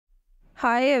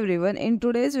Hi everyone, in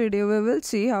today's video we will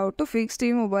see how to fix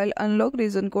T-Mobile unlock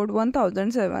reason code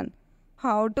 1007.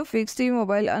 How to fix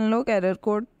T-Mobile unlock error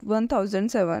code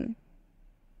 1007.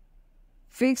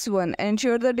 Fix 1.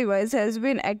 Ensure the device has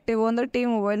been active on the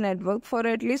T-Mobile network for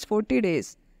at least 40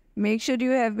 days. Make sure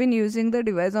you have been using the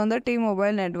device on the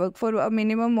T-Mobile network for a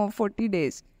minimum of 40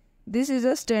 days. This is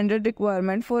a standard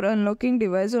requirement for unlocking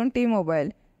device on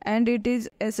T-Mobile, and it is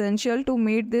essential to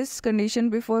meet this condition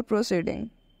before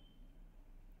proceeding.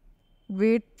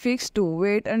 Fix 2.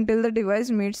 Wait until the device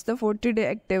meets the 40-day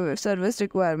active service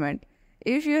requirement.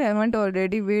 If you haven't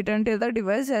already, wait until the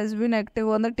device has been active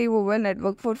on the T-Mobile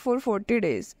network for 40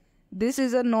 days. This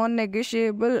is a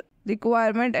non-negotiable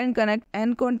requirement,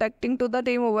 and contacting to the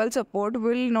T-Mobile support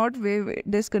will not waive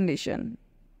this condition.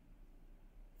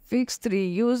 Fix 3.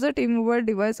 Use the T-Mobile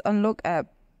device unlock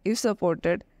app if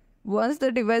supported. Once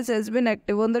the device has been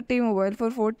active on the T-Mobile for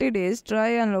 40 days, try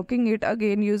unlocking it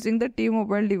again using the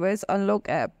T-Mobile device unlock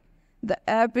app. The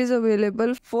app is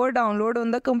available for download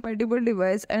on the compatible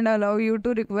device and allow you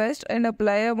to request and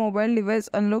apply a mobile device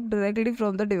unlock directly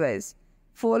from the device.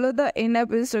 Follow the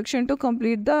in-app instruction to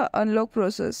complete the unlock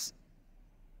process.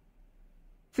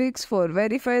 Fix 4.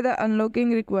 Verify the unlocking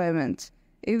requirements.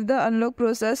 If the unlock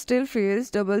process still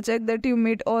fails, double-check that you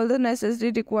meet all the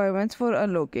necessary requirements for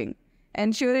unlocking.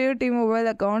 Ensure your T-Mobile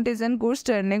account is in good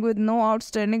standing with no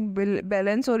outstanding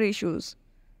balance or issues.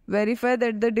 Verify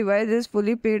that the device is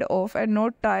fully paid off and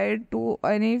not tied to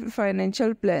any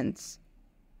financial plans.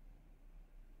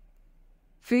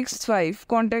 Fix 5.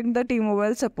 Contact the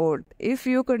T-Mobile support. If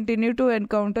you continue to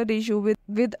encounter issue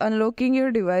with unlocking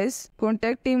your device,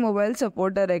 contact T-Mobile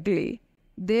support directly.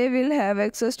 They will have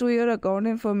access to your account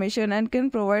information and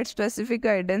can provide specific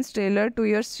guidance tailored to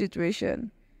your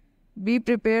situation. Be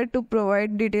prepared to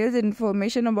provide detailed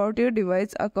information about your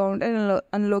device account and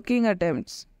unlocking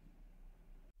attempts.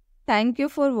 Thank you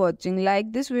for watching.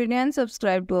 Like this video and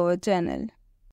subscribe to our channel.